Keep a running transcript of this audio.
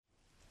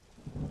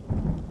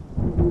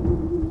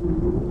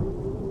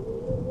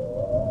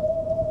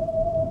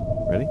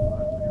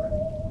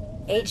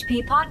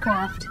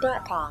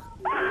hppodcraft.com.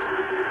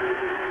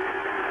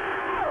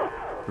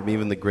 From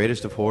even the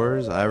greatest of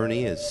horrors,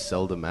 irony is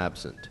seldom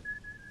absent.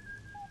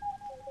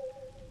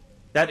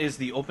 That is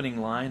the opening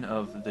line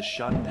of The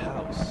Shunned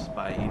House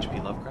by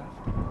H.P. Lovecraft.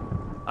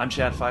 I'm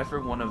Chad Pfeiffer,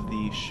 one of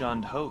the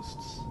shunned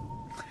hosts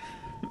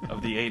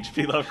of the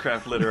H.P.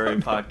 Lovecraft Literary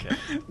Podcast.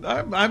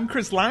 I'm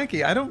Chris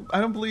Lackey. I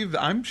don't believe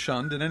I'm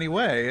shunned in any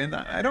way, and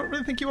I don't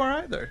really think you are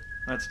either.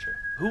 That's true.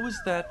 Who was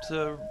that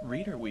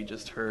reader we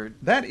just heard?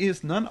 That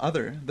is none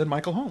other than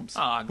Michael Holmes.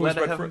 Ah, glad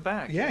to have him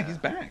back. Yeah, he's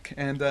back,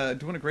 and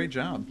doing a great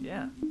job.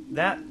 Yeah.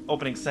 That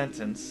opening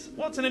sentence,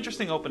 well, it's an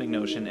interesting opening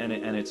notion, and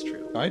it's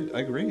true. I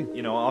agree.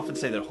 You know, I often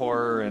say that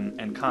horror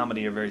and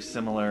comedy are very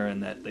similar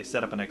in that they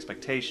set up an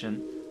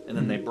expectation, and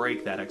then they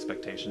break that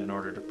expectation in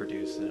order to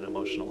produce an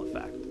emotional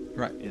effect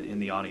in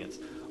the audience.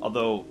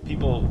 Although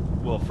people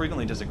will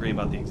frequently disagree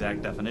about the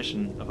exact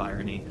definition of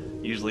irony,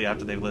 usually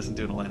after they've listened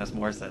to an Alanis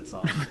Morissette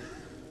song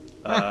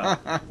on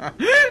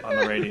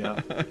the radio.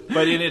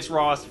 But in its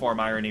rawest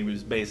form, irony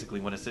was basically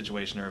when a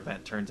situation or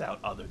event turns out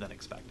other than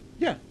expected.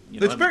 Yeah,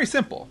 you know, it's very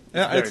simple.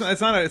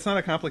 It's not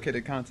a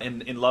complicated concept.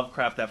 And in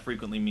Lovecraft, that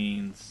frequently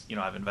means, you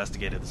know, I've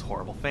investigated this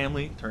horrible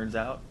family. Turns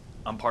out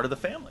I'm part of the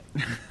family.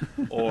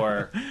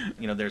 Or,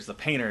 you know, there's the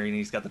painter and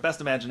he's got the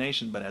best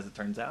imagination, but as it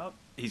turns out,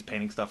 he's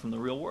painting stuff from the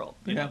real world.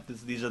 You know,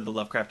 these are the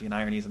Lovecraftian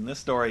ironies in this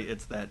story.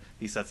 It's that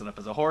he sets it up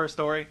as a horror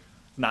story.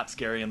 Not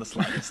scary in the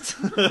slightest.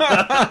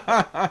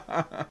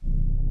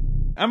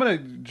 I'm going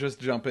to just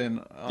jump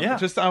in. I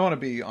want to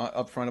be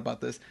upfront about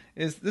this.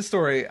 This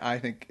story, I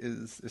think,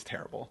 is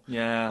terrible.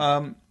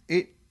 Yeah.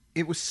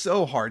 It was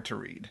so hard to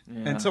read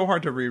and so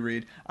hard to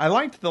reread. I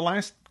liked the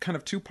last kind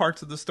of two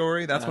parts of the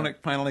story. That's when it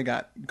finally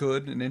got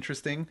good and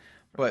interesting.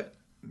 But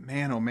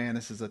man, oh man,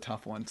 this is a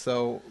tough one.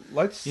 So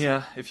let's...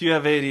 Yeah, if you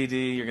have ADD,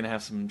 you're going to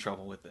have some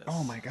trouble with this.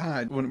 Oh my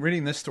God. When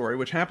reading this story,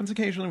 which happens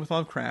occasionally with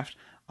Lovecraft,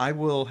 I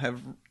will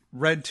have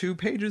read 2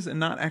 pages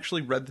and not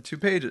actually read the 2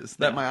 pages.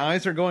 That my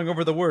eyes are going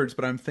over the words,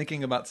 but I'm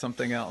thinking about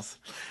something else.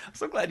 I'm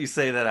so glad you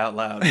say that out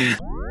loud.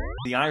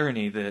 The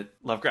irony that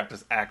Lovecraft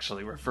is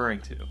actually referring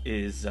to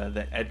is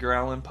that Edgar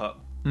Allan Poe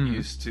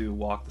used to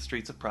walk the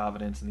streets of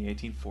Providence in the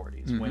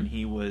 1840s when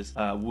he was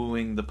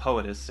wooing the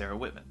poetess Sarah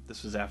Whitman.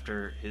 This was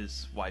after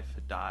his wife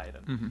had died,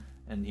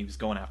 and he was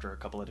going after a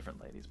couple of different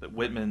ladies. But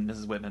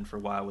Mrs. Whitman, for a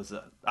while, was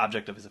an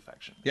object of his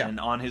affection. Yeah. And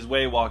on his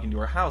way walking to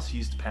her house, he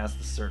used to pass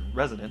this certain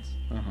residence,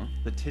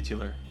 the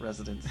titular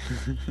residence.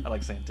 I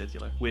like saying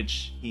titular,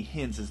 which he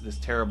hints is this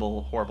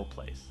terrible, horrible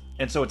place.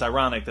 And so it's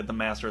ironic that the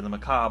master of the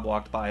macabre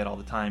walked by it all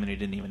the time and he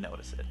didn't even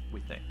notice it, we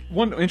think.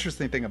 One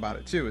interesting thing about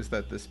it, too, is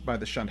that by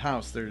the Shunned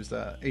House, there's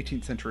a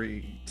 18th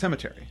century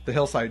cemetery, the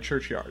hillside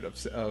churchyard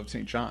of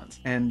St.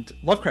 John's. And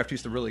Lovecraft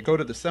used to really go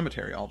to the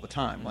cemetery all the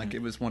time. Like,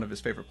 it was one of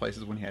his favorite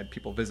places when he had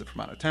people visit from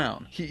out of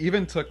town. He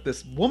even took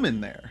this woman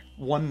there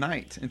one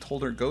night and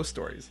told her ghost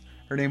stories.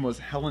 Her name was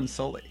Helen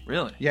Sully.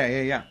 Really?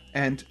 Yeah.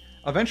 And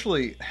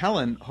eventually,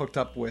 Helen hooked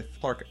up with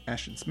Clark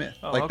Ashton Smith.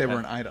 They were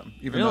an item,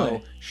 even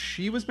though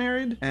she was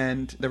married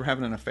and they were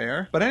having an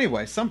affair. But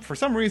anyway, for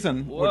some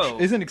reason, which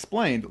isn't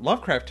explained,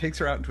 Lovecraft takes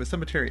her out into a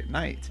cemetery at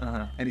night,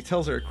 and he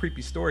tells her a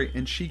creepy story,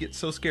 and she gets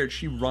so scared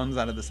she runs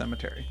out of the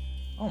cemetery.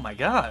 Oh my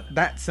God.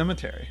 That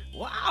cemetery.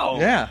 Wow.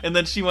 Yeah. And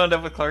then she wound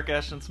up with Clark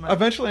Ashton Smith.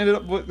 Eventually ended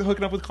up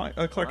hooking up with Clark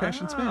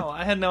Ashton Smith. Wow,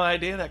 I had no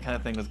idea that kind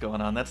of thing was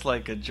going on. That's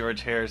like a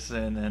George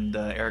Harrison and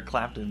Eric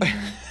Clapton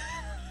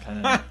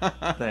kind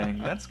of thing.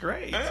 That's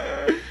great.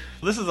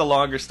 This is a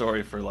longer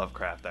story for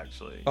Lovecraft,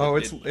 actually. Oh,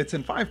 it's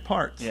in 5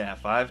 parts. Yeah,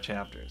 5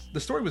 chapters. The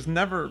story was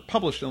never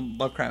published in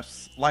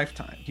Lovecraft's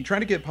lifetime. He tried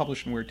to get it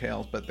published in Weird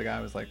Tales, but the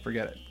guy was like,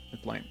 forget it.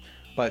 It's lame.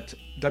 But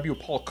W.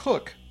 Paul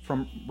Cook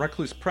from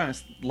Recluse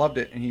Press loved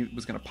it, and he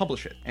was going to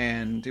publish it.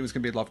 And it was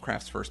going to be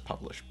Lovecraft's first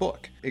published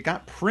book. It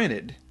got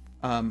printed.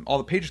 All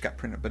the pages got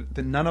printed,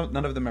 but none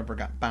of them ever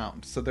got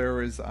bound. So there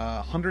was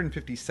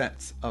 150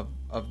 sets of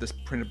this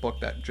printed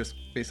book that just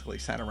basically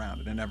sat around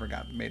and it never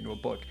got made into a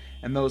book.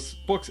 And those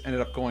books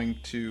ended up going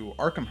to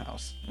Arkham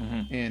House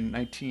in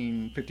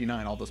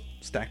 1959. All those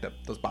stacked up,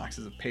 those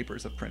boxes of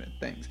papers of printed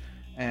things.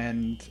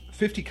 And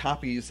 50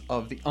 copies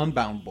of the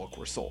unbound book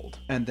were sold.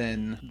 And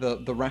then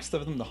the rest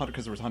of them, the 100,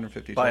 because there was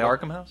 150. By total,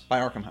 Arkham House? By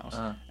Arkham House.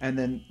 And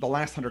then the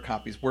last 100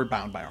 copies were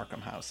bound by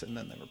Arkham House, and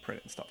then they were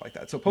printed and stuff like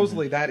that. So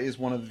supposedly that is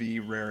one of the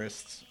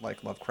rarest,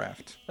 like,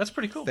 Lovecraft That's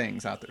pretty cool.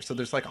 things out there. So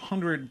there's like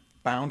 100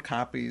 bound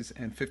copies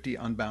and 50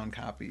 unbound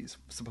copies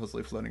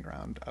supposedly floating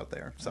around out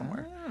there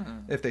somewhere,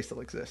 if they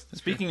still exist.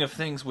 Speaking of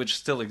things which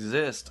still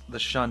exist, the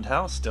Shunned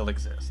House still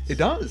exists. It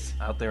does.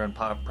 Out there in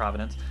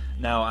Providence.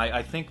 Now,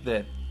 I think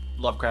that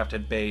Lovecraft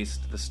had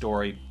based the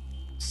story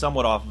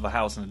somewhat off of a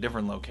house in a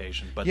different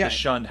location, but the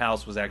Shunned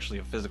House was actually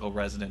a physical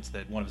residence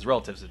that one of his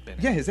relatives had been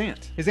in. Yeah, his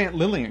aunt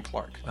Lillian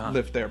Clark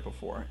lived there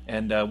before.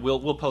 And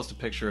we'll post a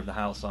picture of the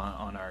house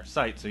on our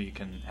site so you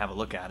can have a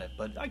look at it,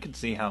 but I could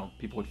see how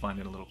people would find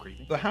it a little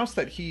creepy. The house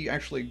that he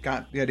actually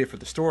got the idea for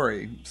the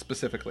story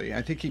specifically,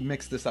 I think he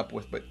mixed this up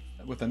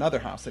with another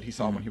house that he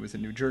saw when he was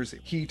in New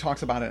Jersey. He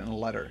talks about it in a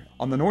letter.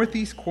 On the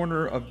northeast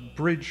corner of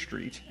Bridge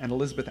Street and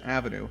Elizabeth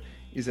Avenue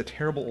is a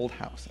terrible old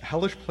house, a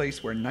hellish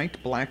place where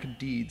night black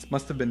deeds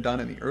must have been done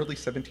in the early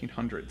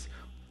 1700s.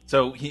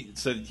 So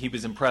he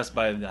was impressed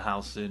by the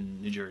house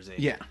in New Jersey.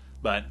 Yeah.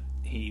 But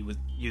he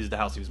used the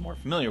house he was more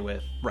familiar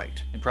with.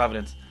 Right. In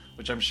Providence,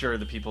 which I'm sure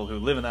the people who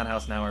live in that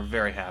house now are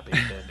very happy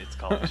that it's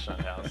called the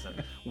Shunned House.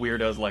 And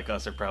weirdos like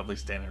us are probably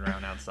standing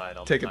around outside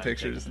all the taking time.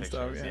 Pictures and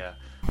stuff, yeah.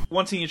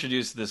 Once he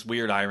introduced this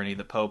weird irony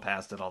that Poe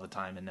passed it all the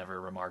time and never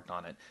remarked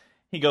on it,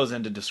 he goes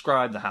in to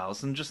describe the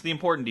house, and just the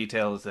important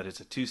detail is that it's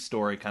a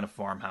 2-story kind of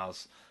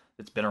farmhouse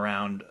that's been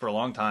around for a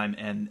long time,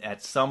 and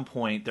at some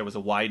point there was a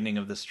widening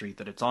of the street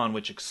that it's on,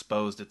 which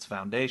exposed its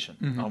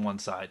foundation on one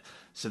side,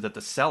 so that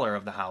the cellar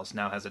of the house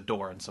now has a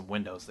door and some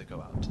windows that go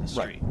out to the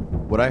street.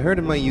 What I heard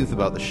in my youth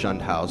about the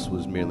Shunned House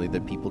was merely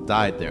that people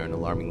died there in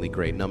alarmingly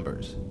great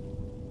numbers.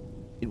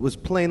 It was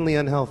plainly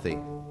unhealthy,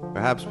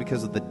 perhaps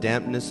because of the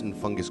dampness and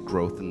fungus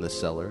growth in the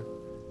cellar,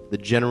 the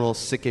general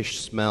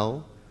sickish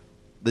smell,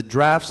 the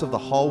drafts of the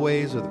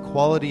hallways, or the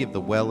quality of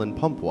the well and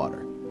pump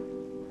water.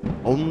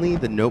 Only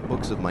the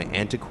notebooks of my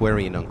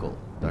antiquarian uncle,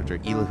 Dr.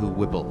 Elihu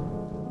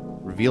Whipple,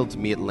 revealed to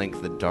me at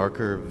length the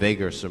darker,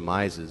 vaguer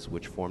surmises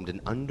which formed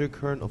an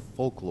undercurrent of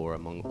folklore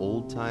among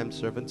old-time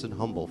servants and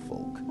humble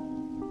folk.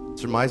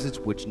 Surmises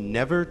which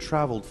never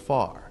traveled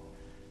far,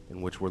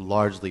 and which were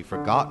largely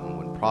forgotten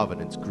when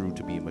Providence grew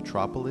to be a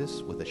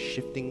metropolis with a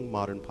shifting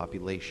modern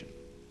population.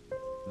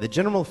 The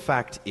general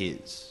fact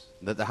is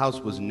that the house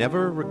was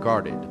never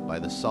regarded by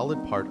the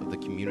solid part of the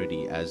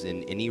community as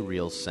in any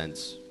real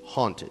sense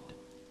haunted.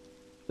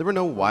 There were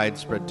no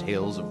widespread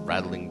tales of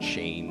rattling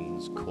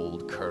chains,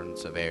 cold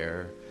currents of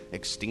air,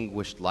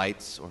 extinguished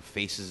lights, or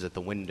faces at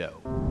the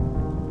window.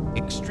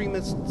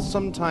 Extremists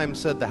sometimes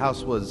said the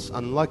house was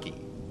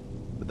unlucky,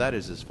 but that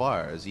is as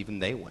far as even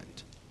they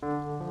went.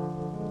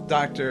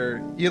 Dr.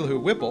 Elihu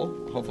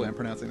Whipple, hopefully I'm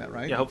pronouncing that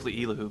right. Yeah,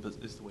 hopefully Elihu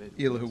is the way.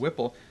 Elihu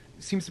Whipple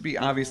seems to be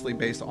obviously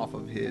based off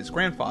of his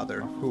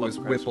grandfather, who was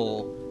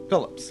Whipple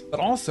Phillips. But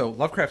also,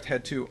 Lovecraft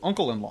had 2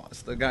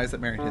 uncle-in-laws, the guys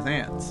that married his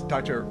aunts,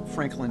 Dr.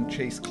 Franklin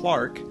Chase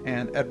Clark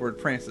and Edward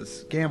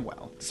Francis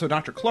Gamwell. So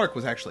Dr. Clark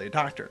was actually a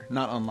doctor,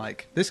 not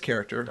unlike this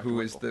character, Dr. who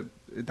Whipple. is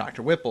the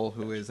Dr. Whipple,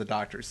 who is a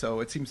doctor.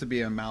 So it seems to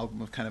be an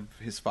amalgam of kind of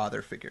his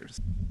father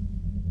figures.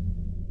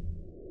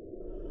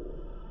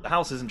 The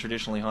house isn't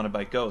traditionally haunted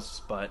by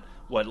ghosts, but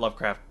what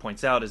Lovecraft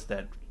points out is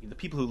that the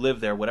people who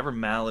live there, whatever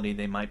malady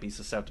they might be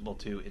susceptible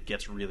to, it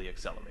gets really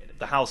accelerated.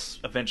 The house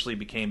eventually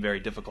became very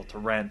difficult to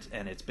rent,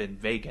 and it's been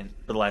vacant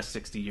for the last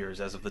 60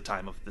 years as of the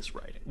time of this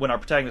writing. When our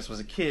protagonist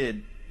was a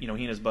kid, he and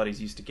his buddies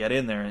used to get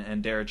in there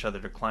and dare each other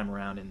to climb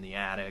around in the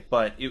attic,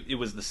 but it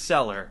was the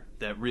cellar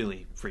that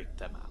really freaked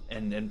them out,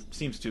 and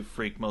seems to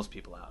freak most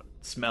people out.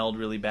 It smelled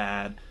really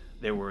bad.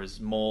 There was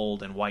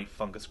mold and white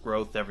fungus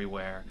growth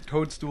everywhere.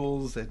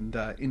 Toadstools and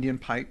Indian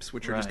pipes,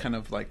 which are just kind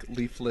of like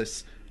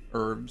leafless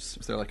herbs.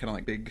 So they're like kind of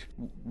like big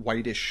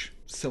whitish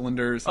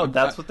cylinders. Oh,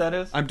 that's what that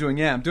is? I'm doing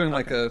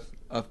like a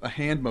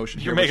hand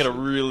motion. You're making a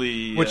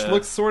really... which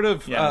looks sort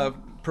of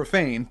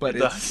profane, but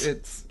it's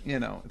it's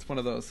one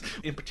of those.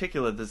 In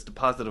particular, this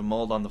deposit of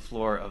mold on the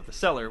floor of the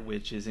cellar,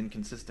 which is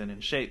inconsistent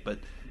in shape, but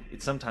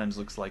it sometimes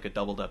looks like a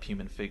doubled-up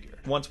human figure.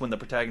 Once when the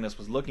protagonist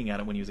was looking at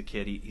it when he was a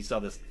kid, he saw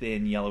this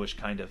thin, yellowish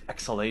kind of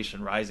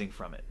exhalation rising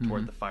from it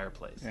toward the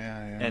fireplace.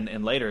 Yeah.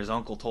 And later his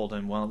uncle told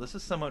him, well, this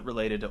is somewhat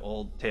related to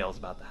old tales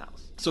about the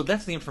house. So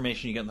that's the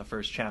information you get in the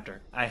first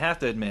chapter. I have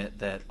to admit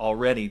that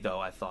already, though,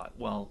 I thought,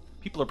 well,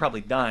 people are probably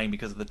dying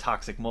because of the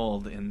toxic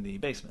mold in the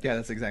basement. Yeah,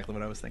 that's exactly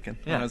what I was thinking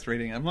when I was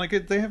reading it. I'm like,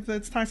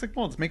 it's toxic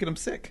mold. It's making them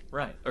sick.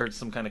 Right. Or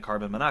some kind of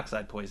carbon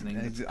monoxide poisoning.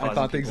 I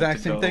thought the exact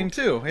same thing,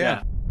 too.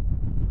 Yeah.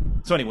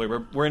 So anyway,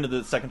 we're into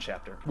the second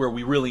chapter, where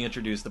we really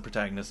introduce the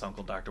protagonist's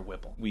uncle, Dr.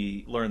 Whipple.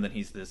 We learn that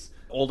he's this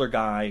older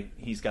guy.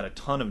 He's got a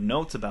ton of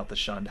notes about the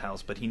Shunned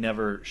House, but he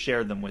never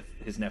shared them with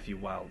his nephew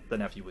while the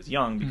nephew was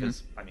young,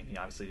 because, he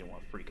obviously didn't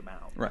want to freak him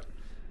out. Right.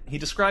 He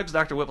describes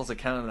Dr. Whipple's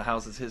account of the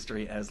house's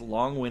history as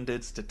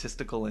long-winded,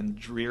 statistical, and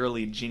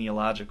drearily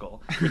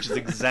genealogical, which is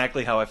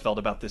exactly how I felt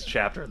about this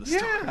chapter of the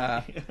story.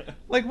 Yeah.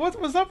 Like,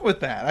 what was up with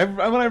that?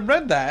 When I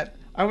read that,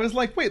 I was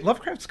like, wait,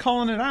 Lovecraft's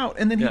calling it out,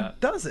 and then he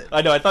does it.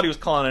 I know, I thought he was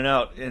calling it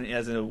out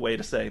as a way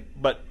to say,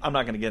 but I'm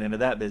not going to get into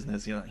that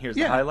business. Here's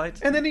the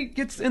highlights. And then he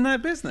gets in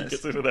that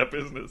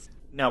business.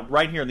 Now,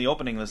 right here in the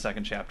opening of the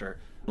second chapter,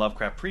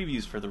 Lovecraft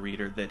previews for the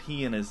reader that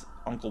he and his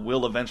uncle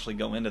will eventually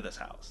go into this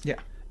house. Yeah.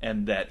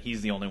 And that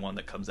he's the only one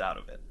that comes out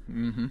of it.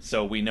 Mm-hmm.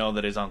 So we know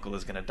that his uncle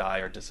is going to die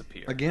or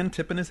disappear. Again,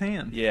 tipping his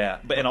hand. Yeah,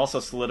 and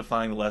also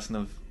solidifying the lesson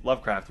of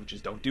Lovecraft, which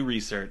is don't do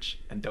research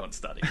and don't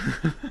study.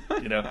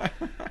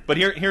 But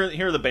here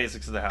are the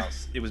basics of the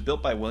house. It was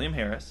built by William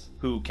Harris,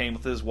 who came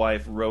with his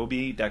wife,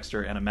 Roby,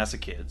 Dexter, and a mess of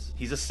kids.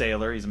 He's a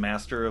sailor. He's a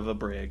master of a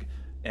brig.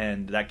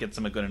 And that gets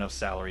him a good enough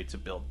salary to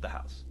build the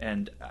house.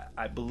 And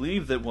I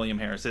believe that William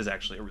Harris is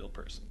actually a real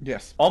person.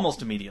 Yes.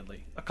 Almost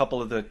immediately, a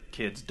couple of the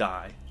kids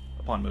die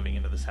upon moving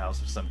into this house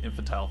of some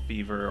infantile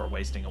fever or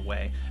wasting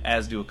away,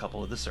 as do a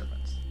couple of the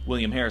servants.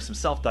 William Harris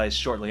himself dies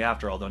shortly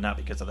after, although not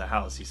because of the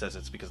house. He says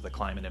it's because of the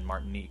climate in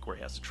Martinique, where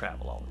he has to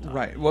travel all the time.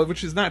 Right. Well,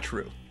 which is not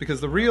true,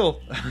 because the real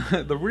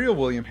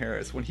William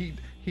Harris, when he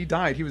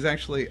died, he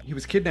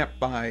was kidnapped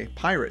by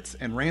pirates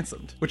and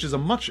ransomed, which is a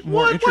much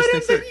more What? interesting.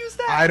 Why didn't they use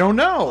that? I don't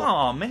know.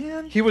 Oh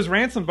man. He was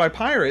ransomed by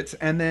pirates,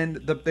 and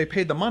then they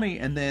paid the money,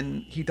 and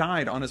then he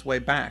died on his way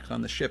back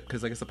on the ship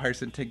because I guess the pirates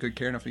didn't take good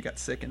care enough. He got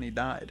sick and he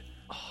died.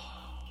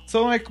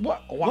 So like,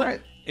 what? Why?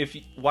 What?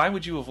 Why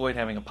would you avoid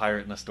having a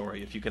pirate in a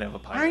story if you could have a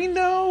pirate? I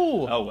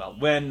know. Oh well.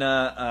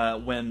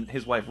 When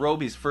his wife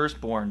Roby's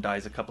firstborn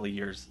dies a couple of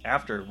years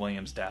after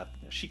William's death,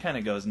 she kind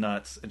of goes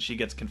nuts and she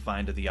gets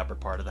confined to the upper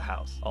part of the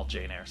house, all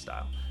Jane Eyre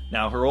style.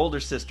 Now her older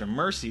sister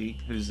Mercy,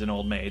 who's an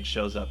old maid,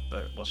 shows up.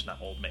 Well, she's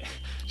not old maid.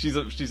 She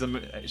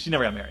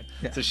never got married,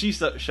 Yeah. so she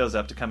shows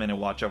up to come in and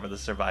watch over the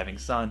surviving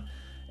son.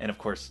 And of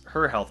course,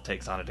 her health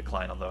takes on a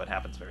decline, although it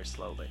happens very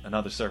slowly.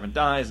 Another servant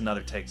dies,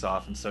 another takes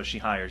off, and so she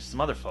hires some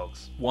other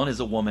folks. One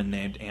is a woman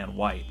named Anne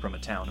White from a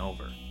town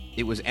over.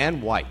 It was Anne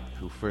White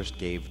who first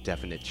gave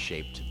definite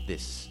shape to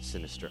this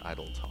sinister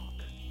idle talk.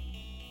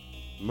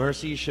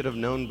 Mercy should have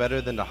known better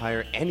than to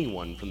hire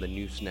anyone from the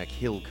Nooseneck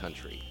Hill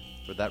country,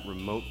 for that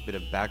remote bit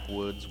of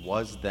backwoods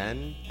was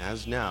then,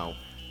 as now,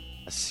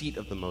 a seat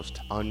of the most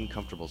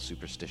uncomfortable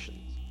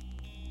superstitions.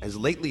 As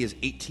lately as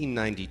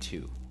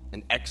 1892,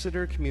 an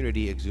Exeter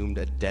community exhumed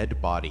a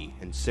dead body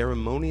and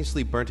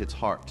ceremoniously burnt its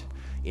heart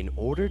in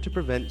order to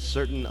prevent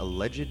certain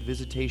alleged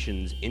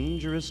visitations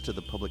injurious to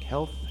the public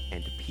health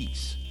and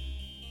peace.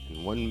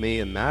 And one may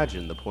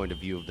imagine the point of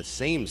view of the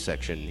same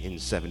section in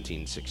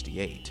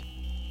 1768.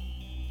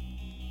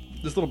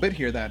 This little bit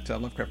here that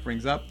Lovecraft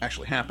brings up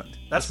actually happened.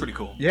 That's pretty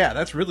cool. Yeah,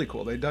 that's really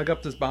cool. They dug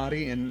up this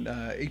body in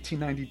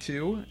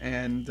 1892,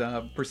 and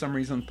for some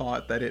reason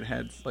thought that it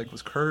had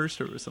was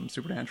cursed or was some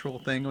supernatural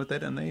thing with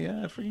it, and they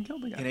freaking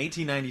killed the guy. In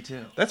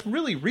 1892. That's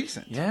really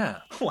recent.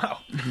 Yeah. Wow.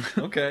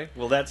 Okay.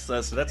 Well, that's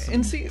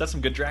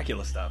some good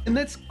Dracula stuff. And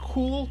that's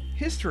cool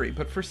history,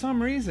 but for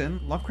some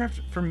reason,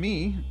 Lovecraft, for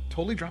me,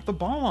 totally dropped the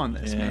ball on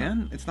this, Yeah.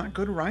 man. It's not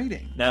good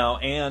writing. Now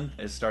Anne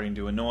is starting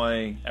to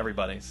annoy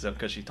everybody, so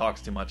because she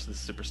talks too much, this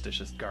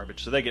superstitious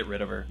garbage. So they get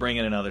rid of her, bring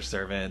in another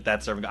servant.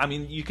 That servant, I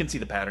mean, you can see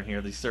the pattern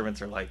here. These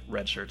servants are like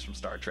red shirts from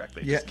Star Trek.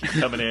 They just keep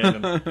coming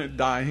in and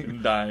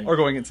dying or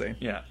going insane.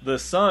 Yeah. The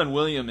son,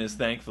 William, is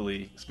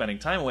thankfully spending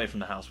time away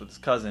from the house with his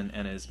cousin,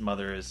 and his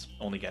mother is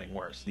only getting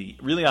worse. The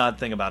really odd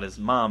thing about his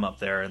mom up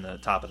there in the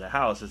top of the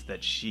house is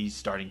that she's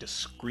starting to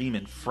scream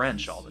in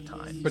French all the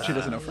time. But she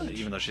doesn't know French.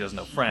 Even though she doesn't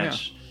know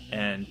French. Yeah.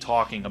 And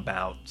talking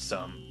about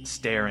some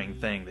staring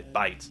thing that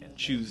bites and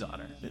chews on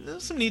her.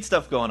 There's some neat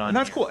stuff going on. And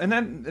that's here. cool. And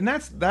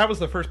that was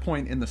the first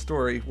point in the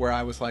story where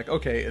I was like,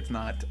 okay, it's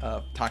not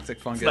toxic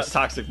fungus. It's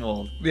not toxic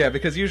mold. Yeah,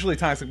 because usually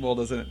toxic mold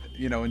doesn't,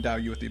 endow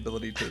you with the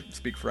ability to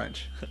speak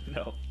French.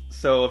 No.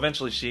 So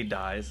eventually she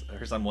dies.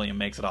 Her son William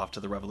makes it off to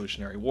the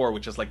Revolutionary War,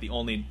 which is like the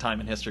only time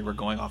in history where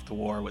going off to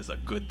war was a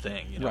good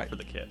thing, right. for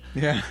the kid.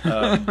 Yeah.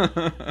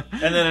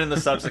 And then in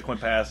the subsequent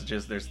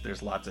passages,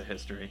 there's lots of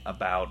history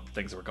about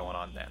things that were going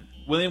on then.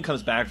 William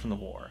comes back from the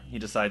war. He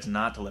decides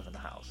not to live in the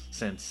house,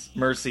 since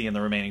Mercy and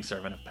the remaining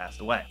servant have passed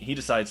away. He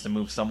decides to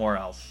move somewhere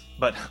else.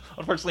 But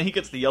unfortunately, he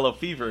gets the yellow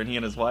fever, and he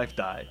and his wife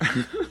die.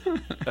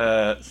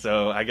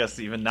 So I guess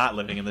even not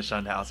living in the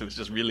Shunned House, it was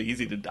just really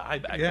easy to die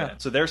back then.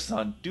 So their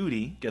son,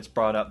 Duty, gets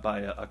brought up by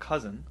a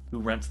cousin who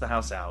rents the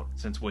house out,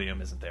 since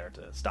William isn't there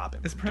to stop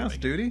him. It's pronounced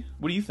Duty?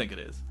 What do you think it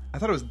is? I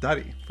thought it was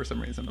Duddy for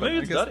some reason. But Maybe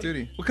it's I guess Duddy.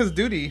 Duty. Well, because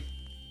Duty...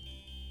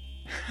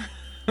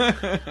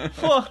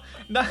 Well,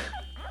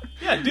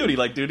 yeah, duty,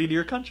 like duty to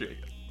your country.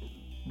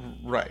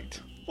 Right.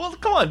 Well,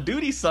 come on,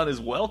 Duty's son is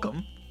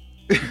welcome.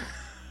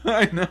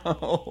 I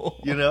know.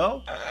 You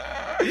know?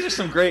 These are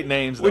some great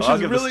names, though. I'll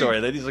give the story.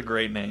 These are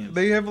great names.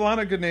 They have a lot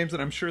of good names,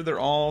 and I'm sure they're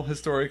all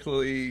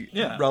historically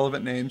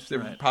relevant names.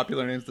 They're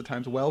popular names at the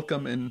times.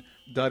 Welcome and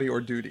Duddy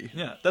or Duty.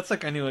 Yeah, that's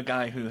like I knew a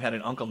guy who had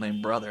an uncle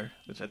named Brother,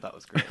 which I thought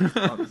was great.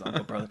 His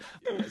uncle Brother.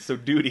 So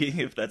Duty,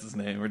 if that's his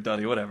name, or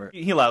Duddy, whatever.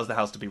 He allows the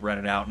house to be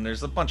rented out, and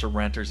there's a bunch of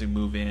renters who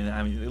move in.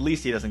 I mean, at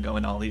least he doesn't go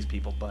into all these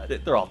people,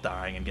 but they're all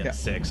dying and getting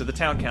sick. So the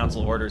town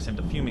council orders him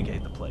to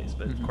fumigate the place,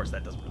 but of course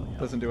that doesn't really help.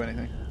 Doesn't do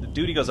anything.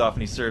 Duty goes off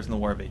and he serves in the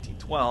War of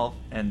 1812,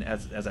 and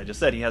as I just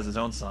said, he has his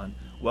own son,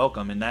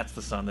 Welcome, and that's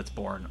the son that's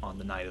born on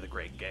the night of the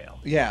Great Gale.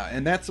 Yeah,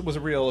 and that was a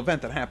real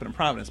event that happened in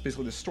Providence.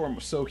 Basically, the storm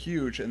was so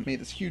huge and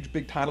made this huge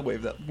big tidal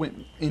wave that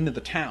went into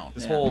the town.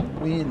 This whole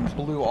wind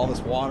blew all this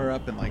water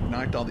up and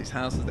knocked all these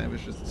houses, and it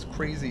was just this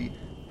crazy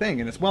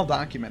thing, and it's well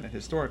documented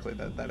historically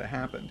that it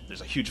happened.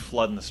 There's a huge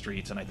flood in the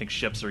streets, and I think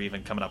ships are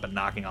even coming up and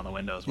knocking on the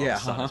windows while the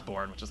son is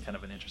born, which is kind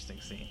of an interesting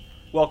scene.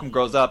 Welcome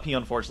grows up. He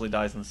unfortunately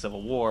dies in the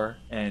Civil War,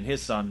 and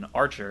his son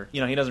Archer,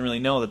 he doesn't really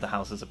know that the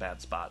house is a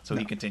bad spot, so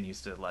he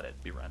continues to let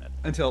it be rented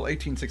until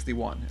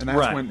 1861, and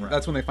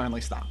that's when they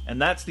finally stop.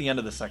 And that's the end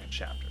of the second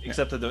chapter.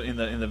 Except that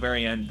in the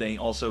very end, they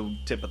also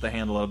tip at the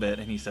hand a little bit,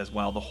 and he says,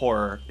 "Well, the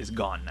horror is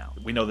gone now.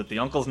 We know that the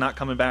uncle's not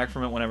coming back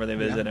from it whenever they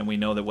visit, and we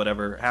know that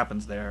whatever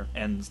happens there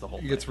ends the whole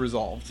thing. It gets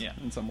resolved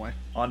in some way."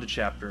 On to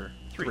chapter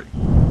 3.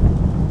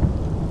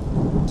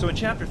 So in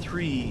Chapter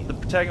 3, the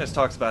protagonist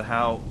talks about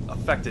how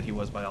affected he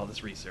was by all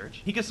this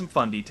research. He gives some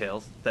fun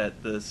details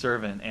that the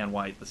servant, Anne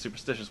White, the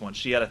superstitious one,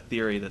 she had a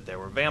theory that there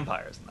were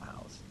vampires in the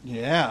house.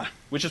 Yeah.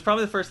 Which is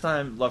probably the first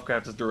time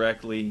Lovecraft has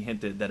directly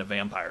hinted that a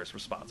vampire is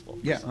responsible.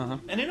 Yeah.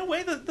 And in a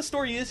way, the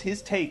story is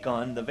his take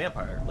on the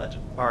vampire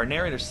legend. Our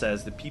narrator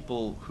says that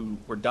people who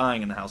were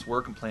dying in the house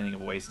were complaining of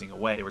wasting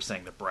away. They were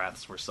saying that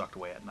breaths were sucked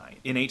away at night.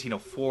 In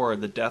 1804,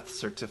 the death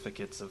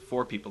certificates of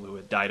 4 people who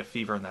had died of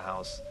fever in the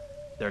house,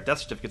 their death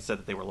certificates said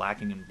that they were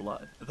lacking in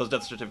blood. Those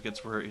death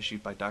certificates were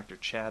issued by Dr.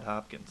 Chad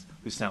Hopkins,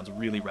 who sounds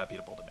really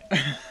reputable to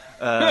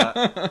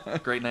me.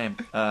 Great name.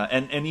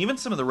 And even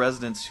some of the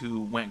residents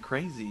who went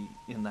crazy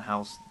in the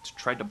house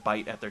tried to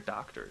bite at their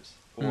doctors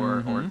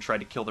or tried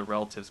to kill their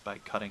relatives by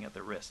cutting at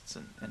their wrists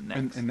and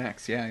necks. And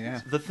necks,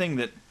 yeah. The thing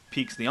that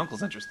piques the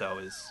uncle's interest, though,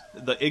 is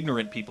the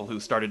ignorant people who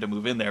started to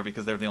move in there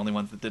because they're the only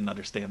ones that didn't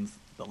understand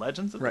the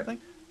legends of the thing.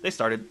 They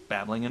started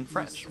babbling in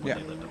French when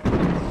they lived in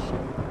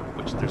the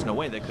which there's no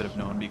way they could have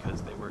known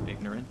because they were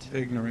ignorant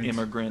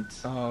immigrant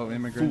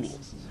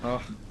fools. Oh.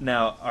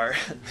 Now,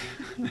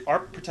 our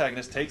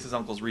protagonist takes his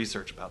uncle's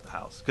research about the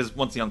house, because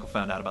once the uncle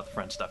found out about the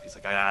French stuff, he's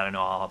like, I don't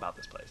know all about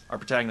this place. Our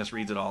protagonist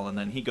reads it all, and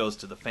then he goes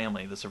to the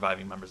family, the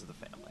surviving members of the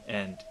family,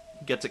 and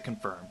gets it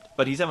confirmed.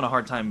 But he's having a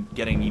hard time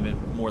getting even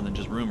more than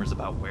just rumors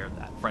about where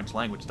that French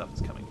language stuff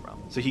is coming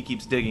from. So he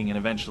keeps digging, and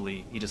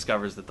eventually he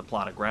discovers that the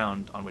plot of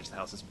ground on which the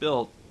house is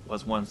built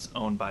was once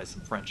owned by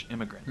some French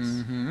immigrants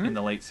in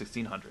the late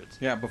 1600s.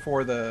 Yeah,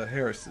 before the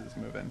Harrises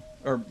move in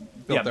or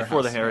built their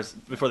house.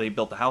 Before they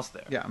built the house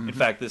there. Yeah. In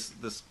fact,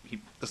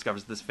 he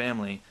discovers this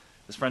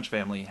French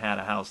family had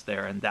a house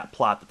there, and that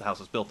plot that the house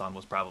was built on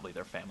was probably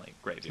their family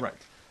graveyard.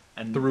 Right.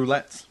 And the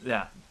roulettes.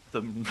 Yeah,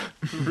 the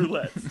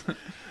roulettes.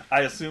 I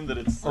assume that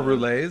it's or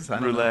roulets. I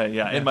don't know.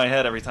 Yeah. In my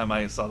head, every time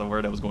I saw the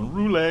word, I was going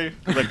roulette.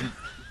 Like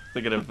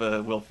thinking of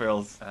Will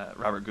Ferrell's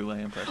Robert Goulet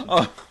impression.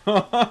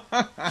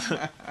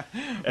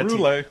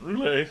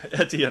 Roulet.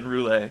 Etienne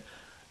Roulet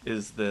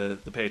is the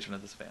patron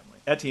of this family.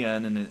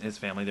 Etienne and his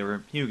family, they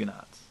were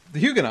Huguenots. The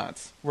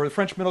Huguenots were the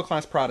French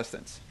middle-class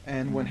Protestants.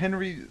 And when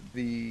Henry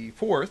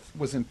IV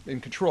was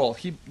in control,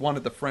 he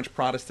wanted the French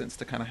Protestants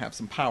to kind of have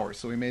some power.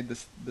 So he made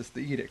this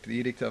the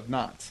Edict of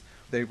Nantes.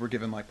 They were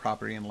given like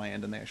property and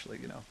land, and they actually,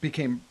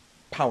 became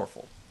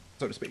powerful,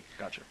 so to speak.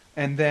 Gotcha.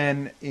 And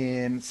then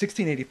in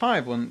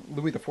 1685, when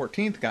Louis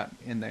XIV got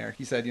in there,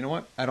 he said, you know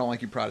what? I don't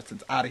like you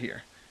Protestants. Out of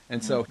here.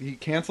 And so he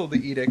canceled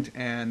the edict,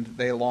 and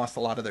they lost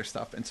a lot of their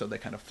stuff, and so they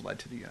kind of fled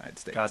to the United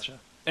States. Gotcha.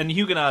 And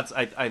Huguenots,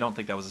 I don't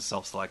think that was a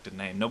self-selected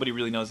name. Nobody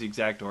really knows the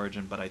exact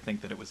origin, but I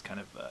think that it was kind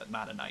of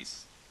not a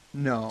nice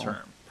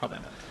term. Probably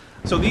not.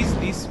 So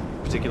these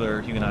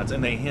particular Huguenots,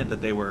 and they hint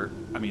that they were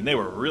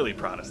really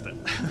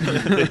Protestant.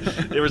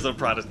 They were so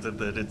Protestant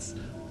that it's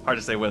hard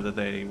to say whether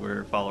they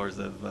were followers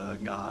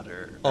of God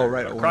or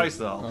Christ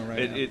at all.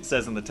 It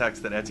says in the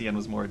text that Etienne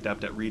was more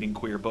adept at reading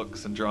queer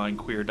books and drawing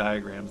queer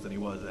diagrams than he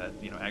was at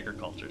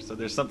agriculture. So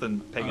there's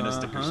something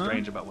paganistic or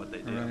strange about what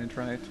they do.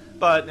 Right.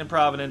 But in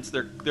Providence,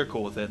 they're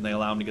cool with it, and they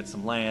allow him to get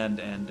some land,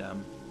 and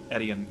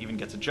Etienne even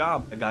gets a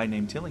job. A guy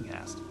named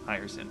Tillinghast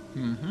hires him,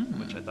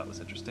 which I thought was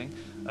interesting.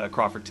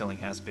 Crawford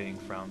Tillinghast being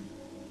from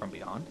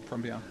Beyond.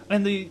 From Beyond.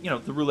 And the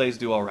Roulets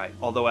do all right.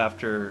 Although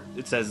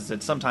it says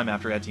that sometime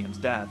after Etienne's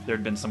death, there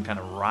had been some kind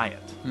of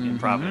riot in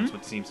Providence,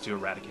 which seems to have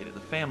eradicated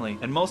the family.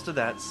 And most of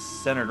that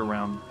centered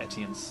around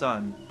Etienne's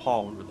son,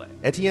 Paul Roulet.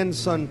 Etienne's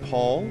son,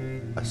 Paul,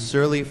 a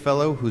surly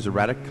fellow whose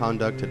erratic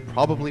conduct had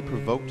probably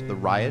provoked the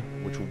riot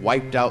which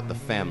wiped out the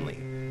family,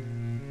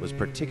 was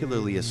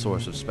particularly a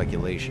source of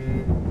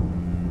speculation.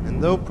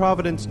 And though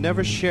Providence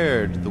never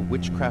shared the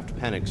witchcraft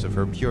panics of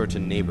her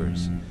Puritan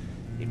neighbors,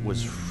 it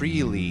was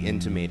freely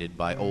intimated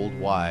by old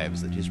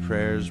wives that his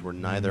prayers were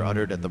neither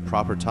uttered at the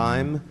proper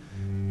time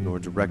nor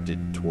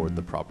directed toward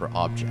the proper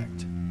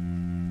object.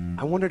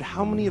 I wondered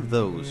how many of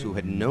those who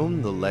had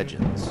known the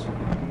legends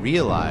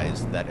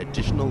realized that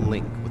additional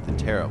link with the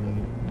terrible,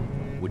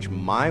 which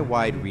my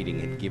wide reading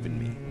had given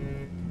me.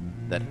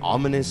 That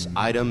ominous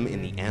item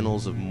in the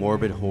annals of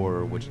morbid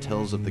horror which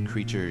tells of the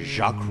creature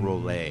Jacques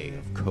Rollet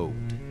of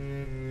Code,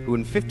 who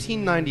in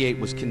 1598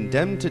 was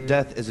condemned to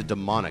death as a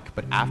demonic,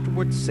 but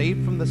afterwards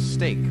saved from the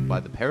stake by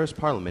the Paris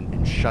Parliament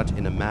and shut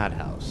in a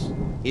madhouse.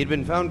 He had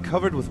been found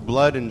covered with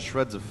blood and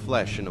shreds of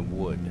flesh in a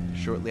wood,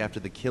 shortly after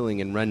the killing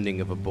and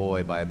rending of a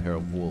boy by a pair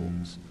of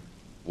wolves.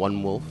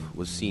 One wolf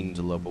was seen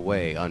to lope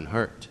away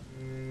unhurt.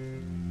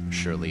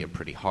 Surely a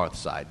pretty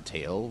hearthside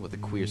tale, with a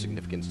queer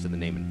significance to the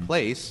name and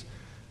place,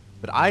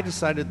 but I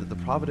decided that the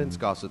Providence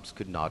gossips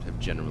could not have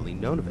generally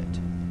known of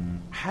it.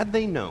 Had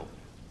they known,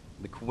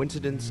 the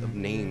coincidence of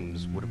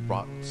names would have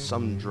brought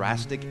some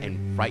drastic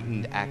and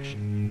frightened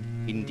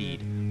action.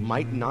 Indeed,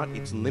 might not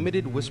its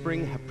limited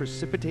whispering have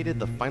precipitated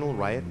the final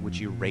riot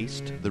which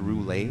erased the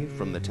Roulet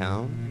from the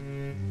town?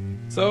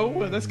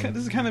 So this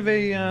is kind of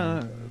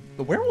a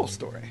werewolf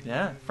story.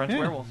 Yeah, French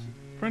werewolves.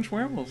 French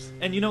werewolves.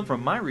 And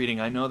from my reading,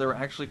 I know there were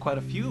actually quite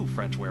a few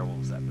French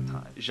werewolves at the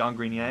time. Jean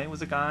Grenier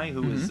was a guy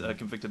who was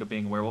convicted of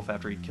being a werewolf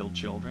after he killed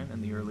children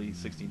in the early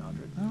 1600s.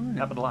 Oh, right.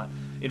 Happened a lot.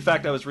 In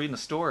fact, I was reading a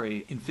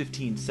story in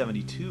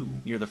 1572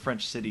 near the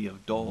French city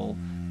of Dole.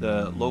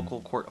 The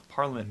local court of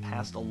parliament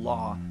passed a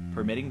law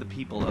permitting the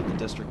people of the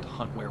district to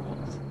hunt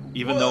werewolves,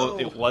 even though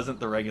it wasn't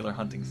the regular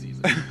hunting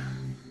season.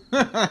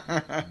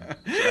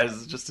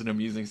 That's just an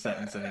amusing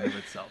sentence in and of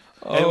itself.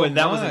 And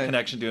that was in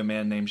connection to a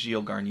man named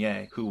Gilles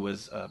Garnier, who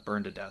was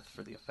burned to death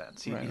for the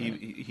offense.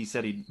 He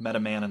said he'd met a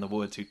man in the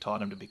woods who taught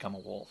him to become a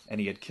wolf,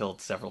 and he had killed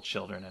several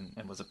children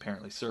and was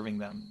apparently serving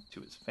them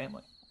to his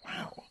family.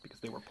 Wow. Because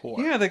they were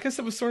poor. Yeah, I guess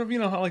it was sort of,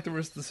 how like there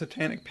was the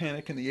satanic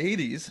panic in the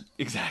 80s.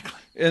 Exactly.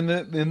 In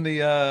the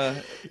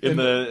 1570s, in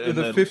the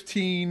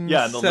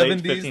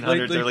late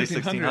 1500s, early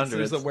 1600s.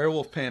 There's a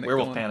werewolf panic.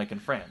 Panic in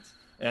France.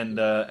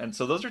 And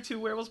so those are two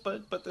werewolves,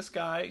 but this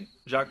guy,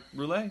 Jacques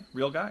Roulet,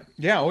 real guy.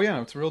 Yeah, oh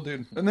yeah, it's a real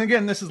dude. And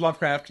again, this is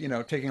Lovecraft,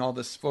 taking all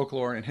this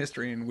folklore and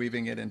history and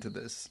weaving it into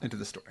this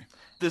story.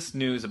 This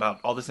news about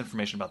all this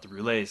information about the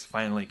Roulets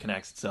finally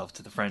connects itself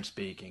to the French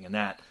speaking, and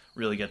that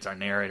really gets our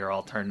narrator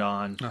all turned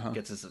on,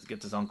 gets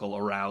his uncle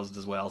aroused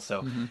as well.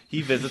 So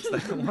he visits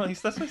the. Well,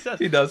 that's what he says.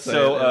 He does.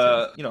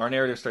 So our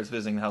narrator starts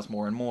visiting the house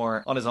more and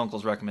more. On his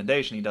uncle's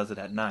recommendation, he does it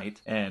at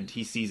night, and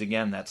he sees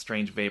again that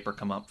strange vapor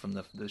come up from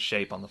the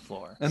shape on the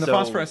floor, and the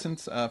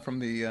phosphorescence from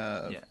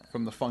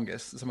the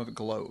fungus. Some of it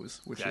glows,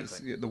 which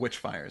is the witch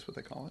fire, is what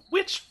they call it.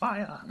 Witch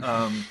fire.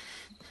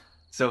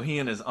 So he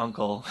and his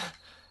uncle.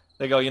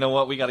 They go, you know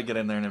what, we got to get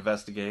in there and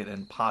investigate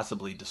and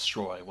possibly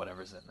destroy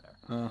whatever's in there.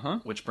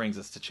 Which brings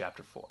us to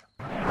chapter 4.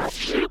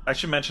 I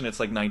should mention it's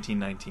like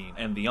 1919,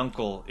 and the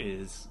uncle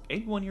is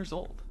 81 years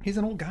old. He's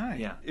an old guy.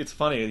 Yeah. It's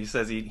funny, he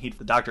says the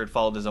doctor had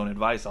followed his own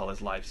advice all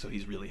his life, so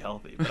he's really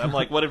healthy. But I'm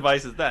like, what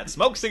advice is that?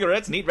 Smoke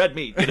cigarettes and eat red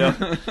meat,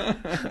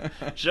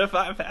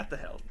 Survive at the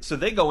health. So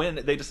they go in,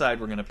 they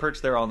decide we're going to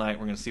perch there all night,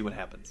 we're going to see what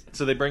happens.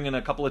 So they bring in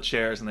a couple of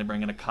chairs and they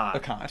bring in a cot. A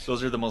cot.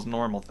 Those are the most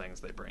normal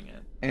things they bring in.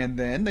 And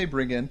then they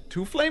bring in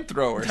 2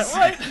 flamethrowers.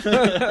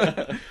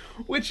 Right.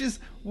 Which is,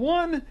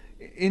 one,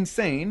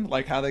 insane,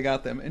 like how they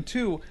got them, and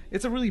 2,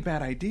 it's a really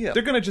bad idea.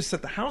 They're going to just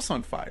set the house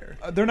on fire.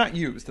 They're not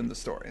used in the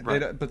story,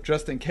 right. But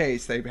just in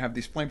case, they have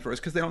these flamethrowers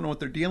because they don't know what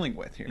they're dealing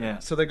with here. Yeah.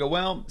 So they go,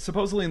 well,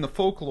 supposedly in the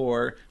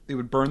folklore, they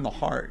would burn the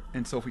heart,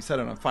 and so if we set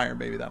it on fire,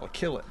 maybe that'll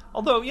kill it.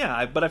 Although,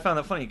 but I found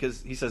that funny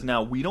because he says,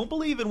 now, we don't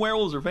believe in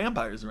werewolves or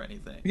vampires or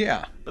anything.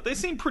 Yeah. But they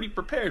seem pretty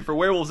prepared for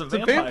werewolves and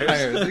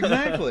vampires.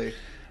 Exactly.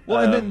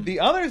 Well, and then the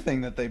other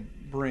thing that they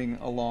bring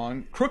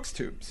along, Crookes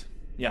tubes.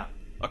 Yeah,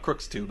 a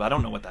Crookes tube. I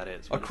don't know what that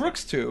is. A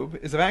Crookes tube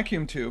is a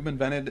vacuum tube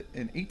invented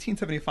in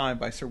 1875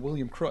 by Sir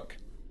William Crook.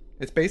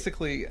 It's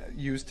basically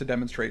used to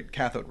demonstrate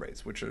cathode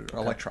rays, which are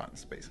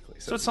electrons, basically.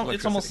 So it's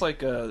almost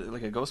like a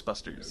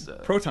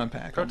Ghostbusters proton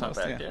pack. Proton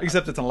pack, yeah.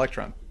 Except it's an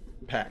electron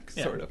pack,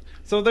 sort of.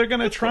 So they're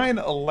going to try and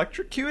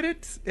electrocute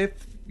it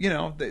if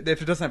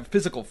it doesn't have a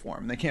physical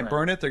form. They can't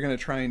burn it. They're going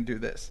to try and do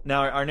this.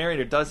 Now, our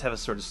narrator does have a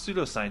sort of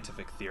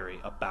pseudoscientific theory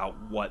about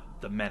what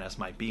the menace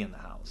might be in the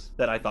house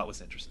that I thought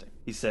was interesting.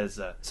 He says,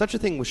 such a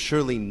thing was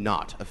surely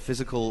not a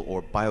physical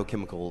or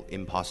biochemical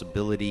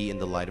impossibility in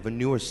the light of a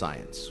newer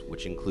science,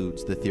 which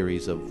includes the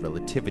theories of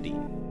relativity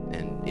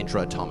and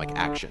intraatomic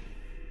action.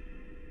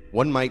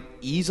 One might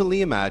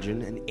easily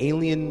imagine an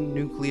alien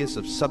nucleus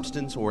of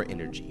substance or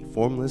energy,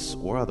 formless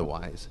or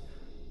otherwise,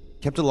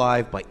 kept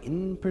alive by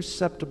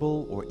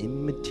imperceptible or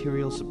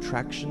immaterial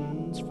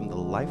subtractions from the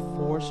life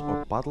force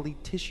or bodily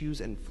tissues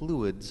and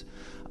fluids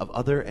of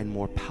other and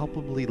more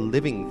palpably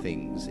living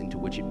things into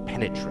which it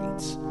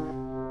penetrates,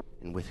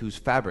 and with whose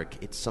fabric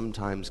it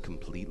sometimes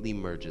completely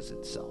merges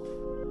itself.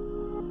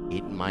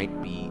 It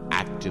might be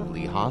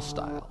actively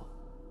hostile,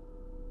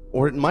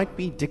 or it might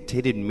be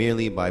dictated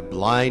merely by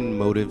blind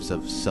motives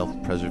of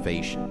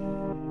self-preservation.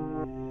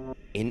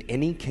 In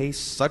any case,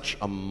 such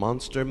a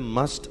monster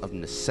must of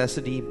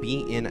necessity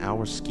be in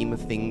our scheme of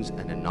things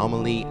an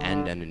anomaly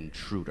and an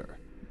intruder,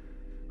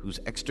 whose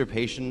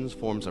extirpation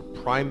forms a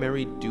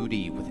primary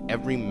duty with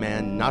every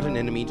man not an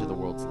enemy to the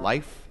world's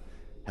life,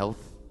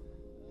 health,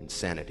 and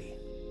sanity.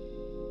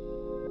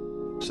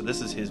 So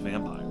this is his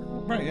vampire.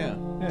 Right, yeah.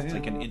 It's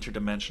like an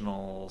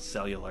interdimensional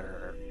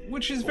cellular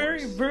which is force.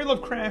 very, very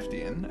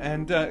Lovecraftian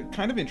and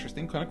kind of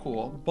interesting, kind of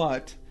cool,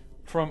 but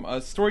from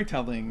a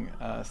storytelling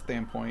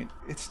standpoint,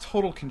 it's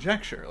total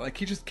conjecture. Like,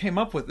 he just came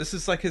up with this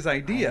is like his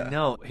idea.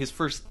 No, his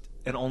first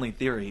and only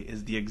theory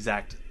is the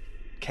exact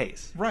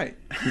case. Right.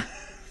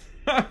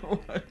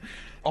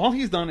 All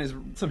he's done is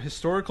some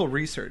historical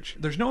research.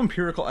 There's no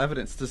empirical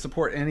evidence to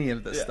support any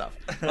of this stuff.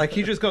 Like,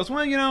 he just goes, well,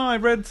 I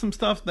read some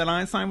stuff that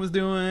Einstein was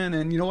doing,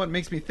 and you know what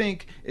makes me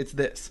think it's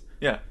this.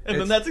 Yeah,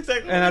 then that's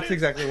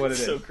exactly what it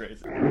is. So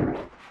crazy.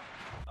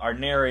 Our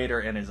narrator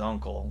and his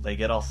uncle, they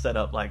get all set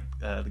up like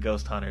the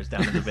ghost hunters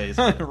down in the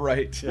basement.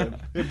 Right. Yeah.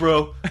 Hey,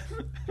 bro,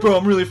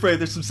 I'm really afraid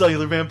there's some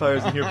cellular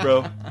vampires in here,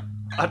 bro.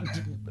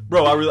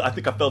 Bro, I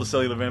think I felt a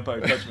cellular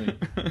vampire touch me.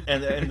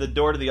 And the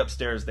door to the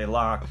upstairs they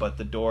lock, but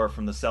the door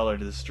from the cellar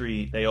to the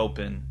street they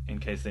open in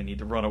case they need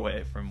to run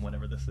away from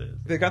whatever this is.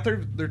 They got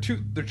their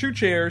two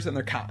chairs and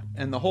their cot,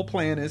 and the whole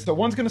plan is the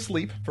one's going to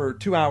sleep for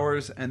 2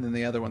 hours, and then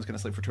the other one's going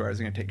to sleep for 2 hours.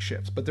 They're going to take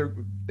shifts, but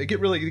they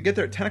get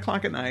there at 10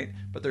 o'clock at night,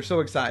 but they're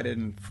so excited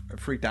and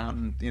freaked out,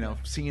 and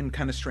seeing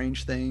kind of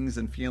strange things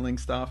and feeling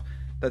stuff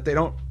that they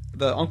don't.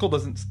 The uncle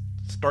doesn't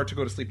start to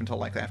go to sleep until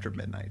like after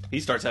midnight. He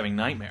starts having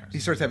nightmares. He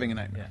starts having a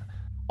nightmare. Yeah.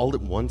 All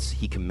at once,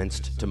 he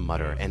commenced to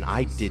mutter, and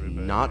I did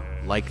not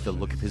like the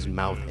look of his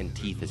mouth and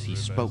teeth as he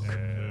spoke.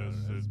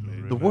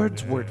 The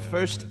words were at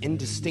first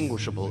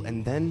indistinguishable,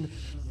 and then,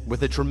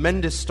 with a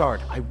tremendous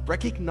start, I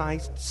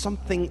recognized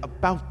something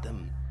about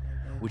them,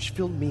 which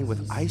filled me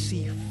with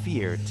icy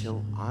fear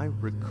till I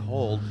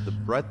recalled the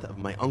breadth of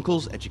my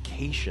uncle's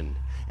education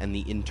and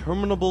the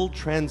interminable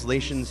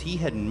translations he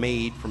had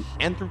made from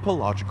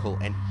anthropological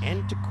and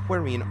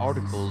antiquarian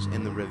articles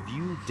in the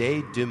Revue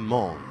des Deux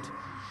Mondes,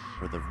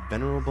 where the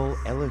venerable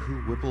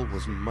Elihu Whipple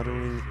was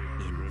muttering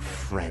in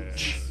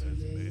French.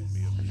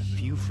 And the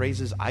few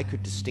phrases I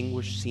could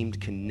distinguish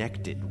seemed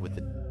connected with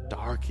the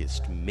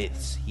darkest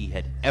myths he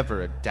had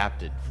ever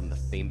adapted from the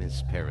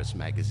famous Paris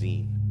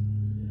magazine.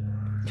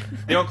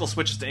 The uncle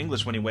switches to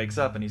English when he wakes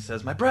up and he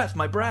says, "My breath,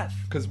 my breath."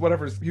 Because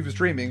whatever he was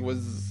dreaming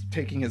was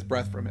taking his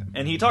breath from him.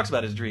 And he talks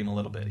about his dream a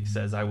little bit. He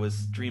says, I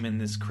was dreaming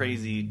this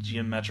crazy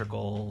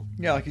geometrical...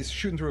 Yeah, like he's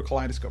shooting through a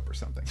kaleidoscope or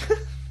something.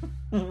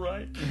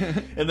 Right.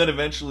 And then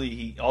eventually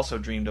he also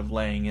dreamed of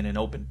laying in an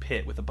open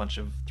pit with a bunch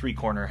of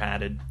three-corner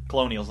hatted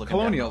colonials looking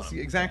down on him.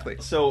 Exactly.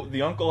 So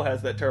the uncle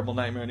has that terrible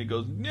nightmare and he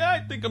goes, "Yeah, I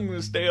think I'm going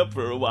to stay up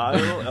for a while."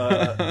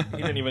 He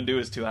didn't even do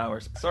his 2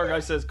 hours.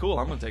 Sargai says, "Cool,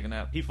 I'm going to take a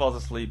nap." He falls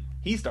asleep.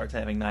 He starts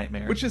having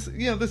nightmares. Which is,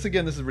 this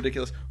is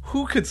ridiculous.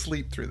 Who could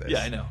sleep through this?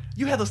 Yeah, I know.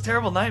 You had those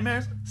terrible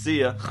nightmares?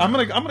 See ya. I'm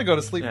gonna go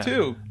to sleep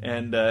too.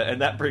 And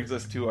that brings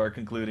us to our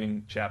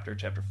concluding chapter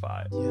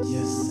 5.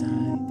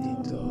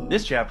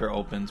 This chapter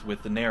opens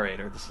with the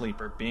narrator, the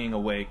sleeper, being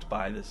awaked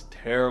by this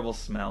terrible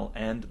smell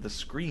and the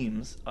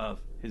screams of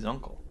his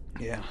uncle.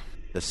 Yeah.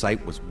 The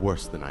sight was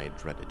worse than I had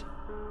dreaded.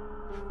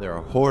 There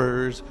are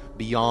horrors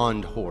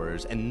beyond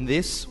horrors, and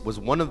this was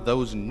one of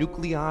those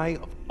nuclei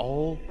of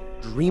all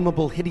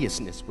dreamable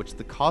hideousness which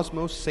the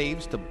cosmos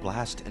saves to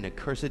blast an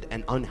accursed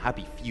and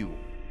unhappy few.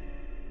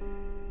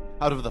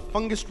 Out of the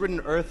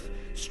fungus-ridden earth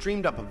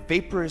streamed up a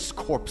vaporous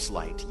corpse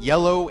light,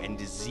 yellow and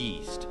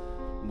diseased,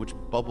 which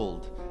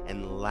bubbled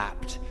and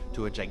lapped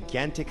to a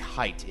gigantic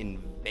height in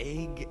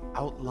vague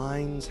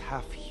outlines,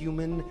 half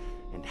human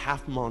and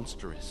half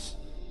monstrous,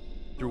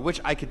 through which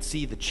I could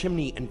see the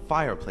chimney and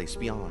fireplace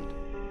beyond.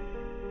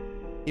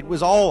 It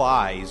was all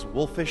eyes,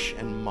 wolfish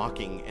and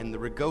mocking, and the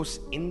rugose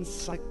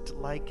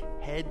insect-like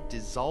head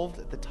dissolved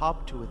at the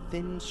top to a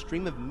thin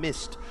stream of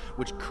mist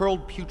which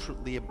curled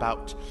putridly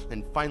about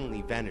and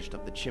finally vanished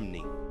up the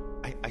chimney.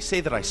 I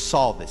say that I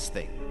saw this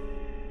thing,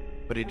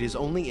 but it is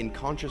only in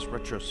conscious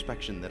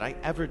retrospection that I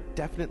ever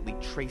definitely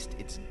traced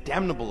its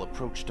damnable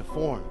approach to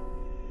form.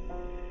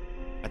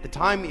 At the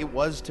time, it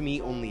was to me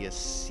only a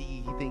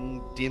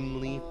seething,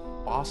 dimly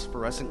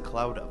phosphorescent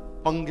cloud of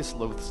fungus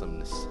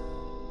loathsomeness,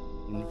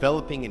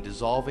 enveloping and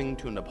dissolving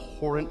to an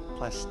abhorrent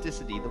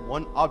plasticity the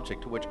one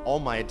object to which all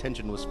my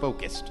attention was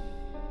focused.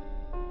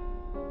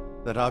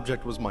 That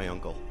object was my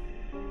uncle,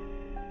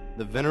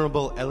 the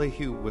venerable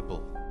Elihu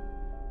Whipple,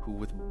 who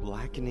with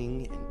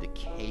blackening and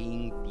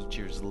decaying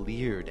features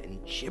leered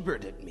and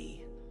gibbered at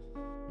me,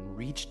 and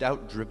reached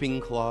out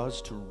dripping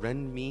claws to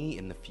rend me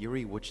in the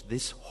fury which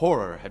this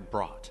horror had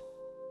brought.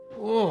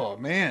 Oh,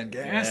 man,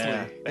 ghastly.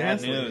 Yeah,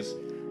 bad news.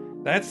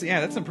 That's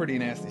some pretty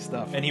nasty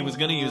stuff. And he was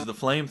going to use the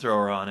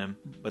flamethrower on him,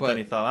 but then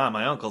he thought,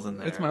 my uncle's in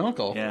there. It's my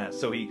uncle. Yeah,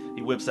 so he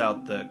whips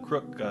out the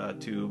crook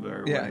tube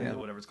or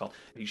whatever it's called.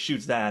 He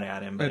shoots that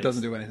at him, but it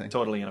doesn't do anything.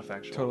 Totally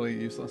ineffectual.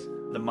 Totally useless.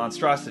 The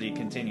monstrosity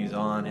continues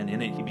on, and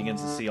in it he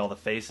begins to see all the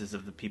faces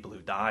of the people who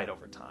died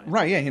over time.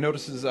 Right, yeah, he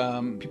notices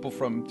people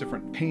from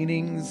different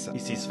paintings. He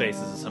sees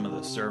faces of some of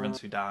the servants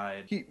who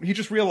died. He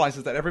just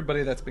realizes that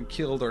everybody that's been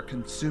killed or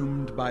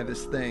consumed by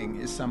this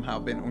thing has somehow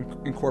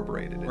been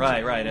incorporated.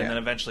 Right, and then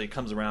eventually it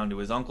comes around to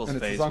his uncle's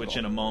face, which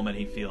in a moment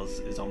he feels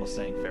is almost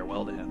saying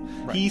farewell to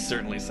him. Right. He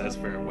certainly says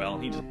farewell,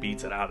 and he just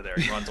beats it out of there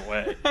and runs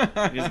away.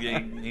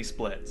 He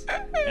splits.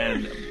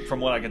 And from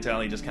what I can tell,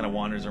 he just kind of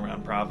wanders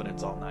around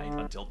Providence all night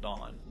until dawn.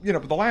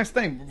 But the last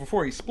thing,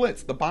 before he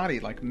splits, the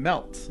body,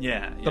 melts.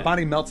 Yeah. The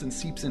body melts and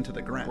seeps into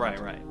the ground.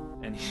 Right.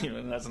 And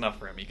that's enough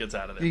for him. He gets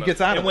out of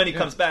there. And when he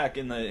comes back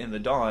in the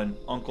dawn,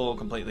 Uncle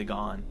completely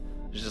gone.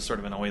 There's just sort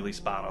of an oily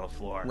spot on the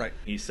floor. Right.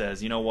 He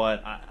says, "You know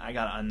what? I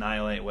gotta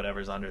annihilate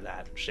whatever's under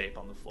that shape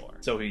on the floor."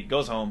 So he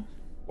goes home,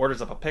 orders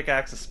up a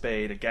pickaxe, a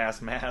spade, a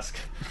gas mask,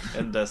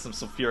 and some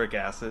sulfuric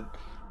acid.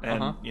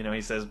 And,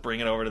 he says, bring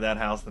it over to that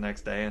house the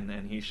next day,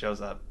 and he shows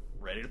up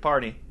ready to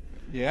party.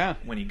 Yeah.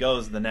 When he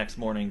goes the next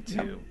morning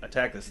to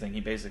attack this thing, he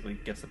basically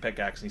gets the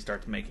pickaxe and he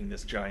starts making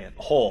this giant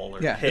hole or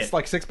pit. It's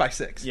like 6 by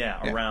 6.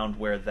 Yeah, around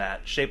where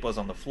that shape was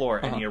on the floor,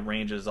 and he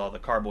arranges all the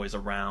carboys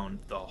around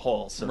the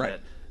hole so that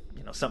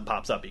something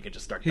pops up, he can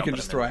just start. He can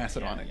just throw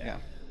acid on it.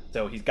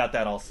 So he's got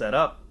that all set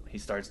up. He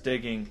starts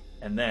digging,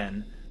 and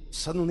then...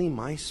 Suddenly,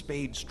 my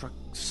spade struck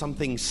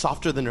something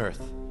softer than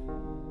earth.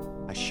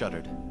 I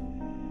shuddered,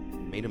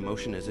 and made a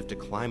motion as if to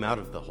climb out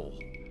of the hole,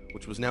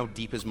 which was now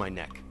deep as my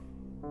neck.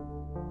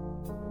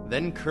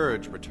 Then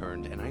courage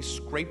returned, and I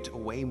scraped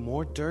away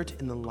more dirt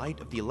in the light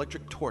of the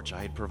electric torch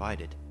I had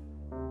provided.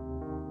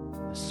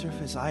 The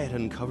surface I had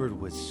uncovered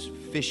was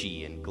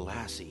fishy and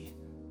glassy,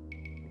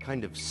 a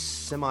kind of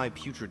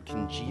semi-putrid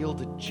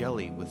congealed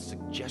jelly with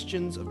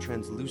suggestions of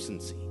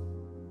translucency.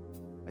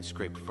 I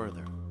scraped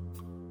further,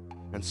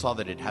 and saw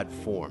that it had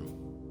form.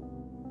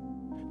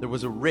 There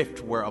was a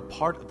rift where a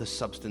part of the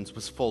substance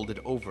was folded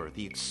over.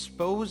 The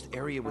exposed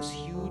area was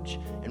huge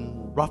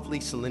and roughly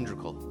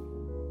cylindrical,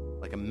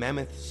 like a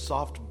mammoth,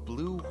 soft,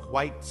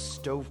 blue-white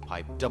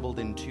stovepipe doubled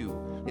in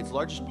two, its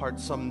largest part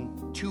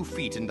some 2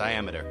 feet in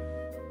diameter.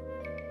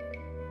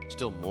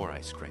 Still more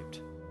I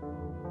scraped.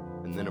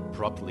 And then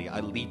abruptly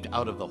I leaped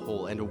out of the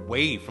hole and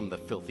away from the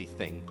filthy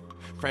thing,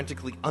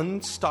 frantically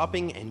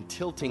unstopping and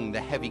tilting the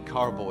heavy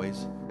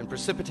carboys and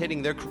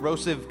precipitating their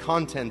corrosive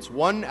contents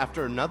one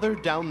after another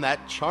down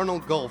that charnel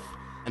gulf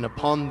and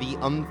upon the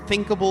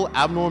unthinkable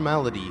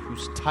abnormality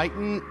whose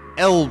titan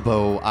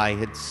elbow I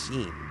had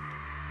seen.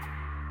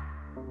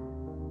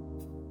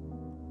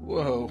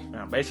 Whoa.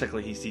 Now,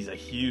 basically, he sees a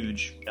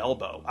huge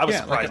elbow. I was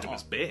surprised it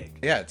was big.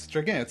 Yeah, it's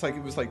gigantic. It's like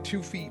it was like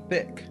 2 feet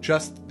thick.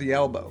 Just the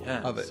elbow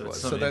of it was.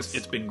 So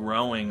it's been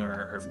growing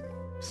or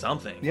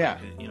something. Yeah.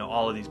 Like,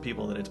 all of these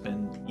people that it's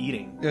been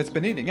eating. It's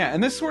been eating, yeah.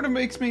 And this sort of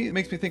makes me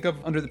think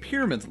of Under the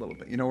Pyramids a little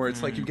bit, where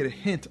it's like you get a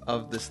hint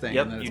of this thing.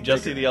 Yep, and you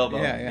just see the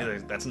elbow. Yeah.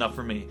 He's like, that's enough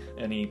for me.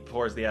 And he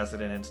pours the acid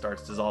in and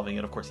starts dissolving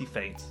it. Of course, he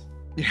faints.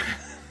 Yeah.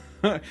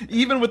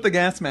 Even with the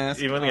gas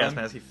mask. Even with the gas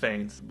mask, he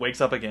faints.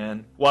 Wakes up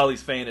again. While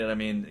he's fainted,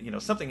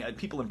 something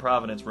people in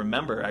Providence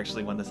remember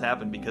actually when this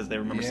happened because they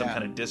remember some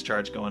kind of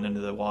discharge going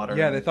into the water.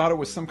 Yeah, they thought it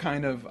was some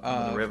kind of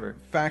the river.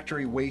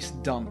 Factory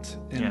waste dumped.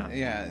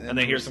 And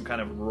they hear some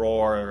kind of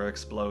roar or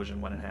explosion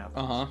when it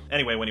happens.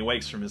 Anyway, when he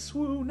wakes from his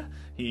swoon,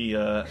 he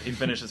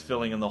finishes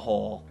filling in the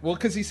hole. Well,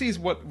 because he sees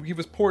what he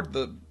was poured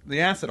the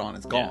acid on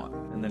is gone.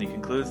 Yeah. And then he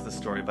concludes the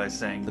story by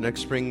saying, The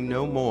next spring,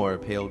 no more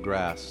pale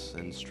grass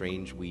and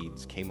strange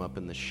weeds came up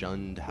in the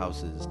Shunned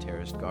House's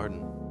terraced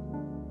garden.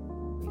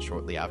 And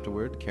shortly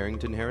afterward,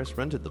 Carrington Harris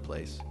rented the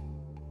place.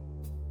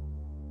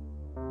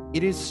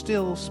 It is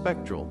still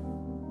spectral,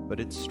 but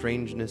its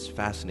strangeness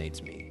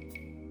fascinates me.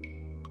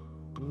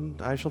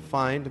 And I shall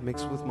find,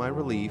 mixed with my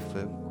relief,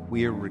 a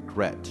queer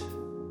regret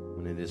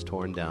when it is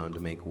torn down to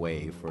make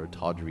way for a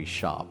tawdry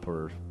shop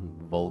or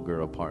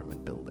vulgar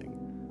apartment building.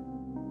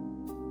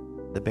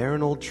 The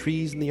barren old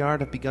trees in the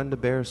yard have begun to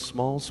bear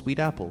small, sweet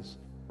apples,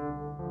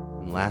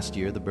 and last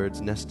year the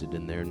birds nested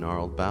in their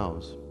gnarled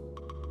boughs.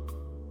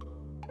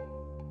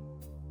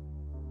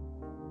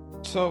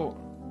 So,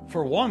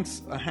 for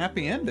once, a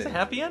happy ending. It's a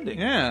happy ending.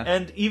 Yeah.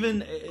 And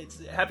even,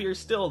 it's happier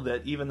still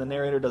that even the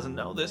narrator doesn't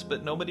know this,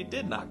 but nobody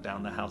did knock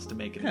down the house to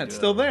make it it's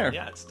still there.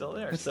 Yeah, it's still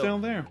there. It's still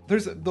there.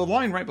 There's the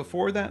line right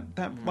before that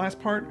last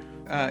part.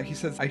 He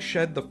says, I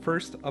shed the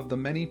first of the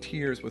many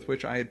tears with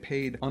which I had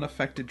paid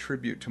unaffected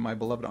tribute to my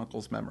beloved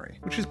uncle's memory.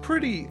 Which is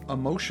pretty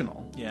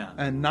emotional. Yeah.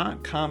 And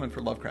not common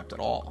for Lovecraft at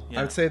all. Yeah.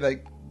 I would say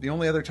that the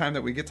only other time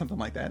that we get something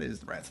like that is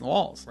the Rats in the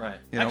Walls. Right.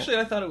 Actually,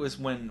 I thought it was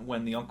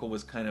when the uncle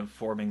was kind of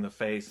forming the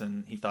face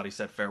and he thought he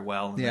said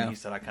farewell, and then he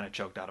said, I kind of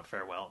choked out a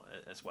farewell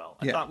as well.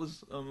 I thought it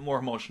was more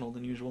emotional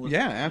than usual.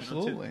 Yeah,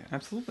 absolutely.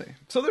 Absolutely.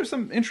 So there's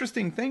some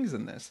interesting things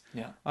in this.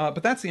 Yeah.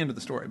 But that's the end of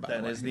the story, by the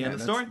way. That is the end of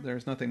the story.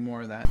 There's nothing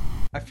more of that.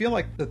 I feel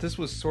like that this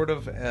was sort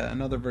of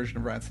another version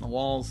of Rats in the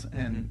Walls,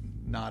 and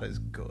not as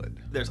good.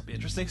 There's some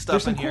interesting stuff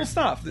There's some in here. cool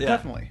stuff,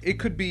 definitely. It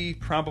could be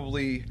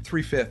probably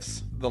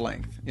 3/5 the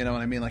length, you know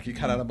what I mean? Like you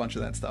cut out a bunch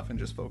of that stuff and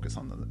just focus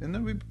on and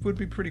that would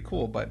be pretty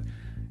cool, but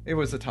it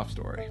was a tough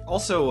story.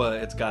 Also,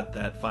 it's got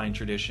that fine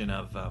tradition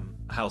of a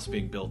house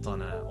being built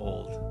on an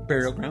old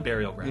burial ground,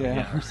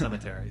 or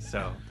cemetery,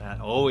 so that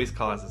always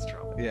causes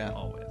trouble. Yeah.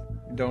 Always.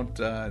 Don't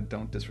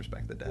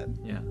disrespect the dead.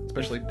 Yeah.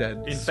 Especially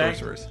dead in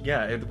sorcerers. Fact,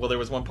 there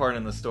was one part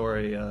in the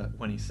story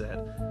when he said,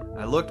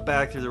 I looked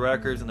back through the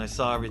records and I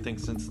saw everything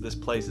since this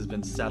place has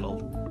been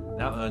settled.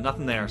 Now,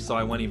 nothing there, so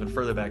I went even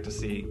further back to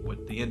see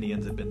what the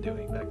Indians had been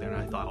doing back there,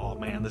 and I thought, oh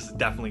man, this is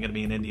definitely going to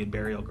be an Indian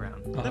burial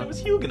ground. And then it was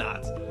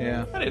Huguenots.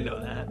 Yeah. I didn't know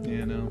that.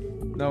 Yeah,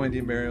 no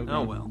Indian burial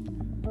ground. Oh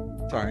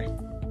well. Sorry.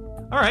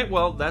 All right,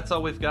 well, that's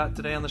all we've got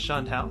today on the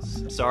Shunned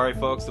House. Sorry,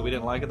 folks, that we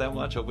didn't like it that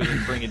much. Hope we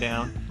didn't bring you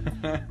down.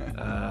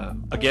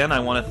 Again, I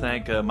want to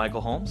thank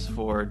Michael Holmes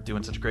for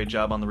doing such a great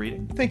job on the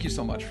reading. Thank you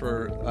so much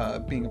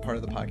for being a part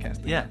of the podcast.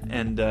 Yeah,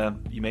 and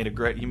you made a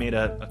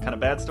kind of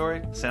bad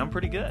story sound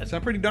pretty good.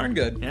 Sound pretty darn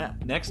good. Yeah.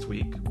 Next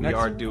week, we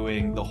are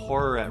doing The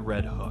Horror at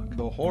Red Hook.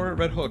 The Horror at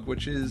Red Hook,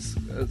 which is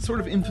a sort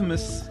of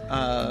infamous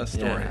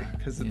story,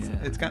 because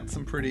it's got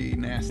some pretty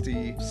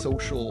nasty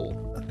social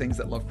things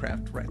that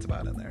Lovecraft writes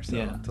about in there. So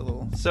it's a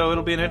little... So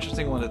it'll be an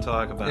interesting one to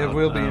talk about. It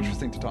will be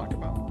interesting to talk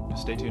about.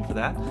 Stay tuned for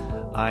that.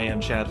 I am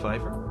Chad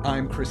Pfeiffer.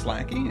 I'm Chris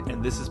Lackey.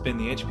 And this has been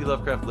the H.P.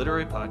 Lovecraft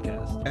Literary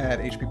Podcast at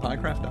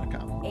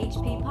hppodcraft.com.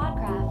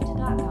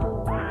 hppodcraft.com.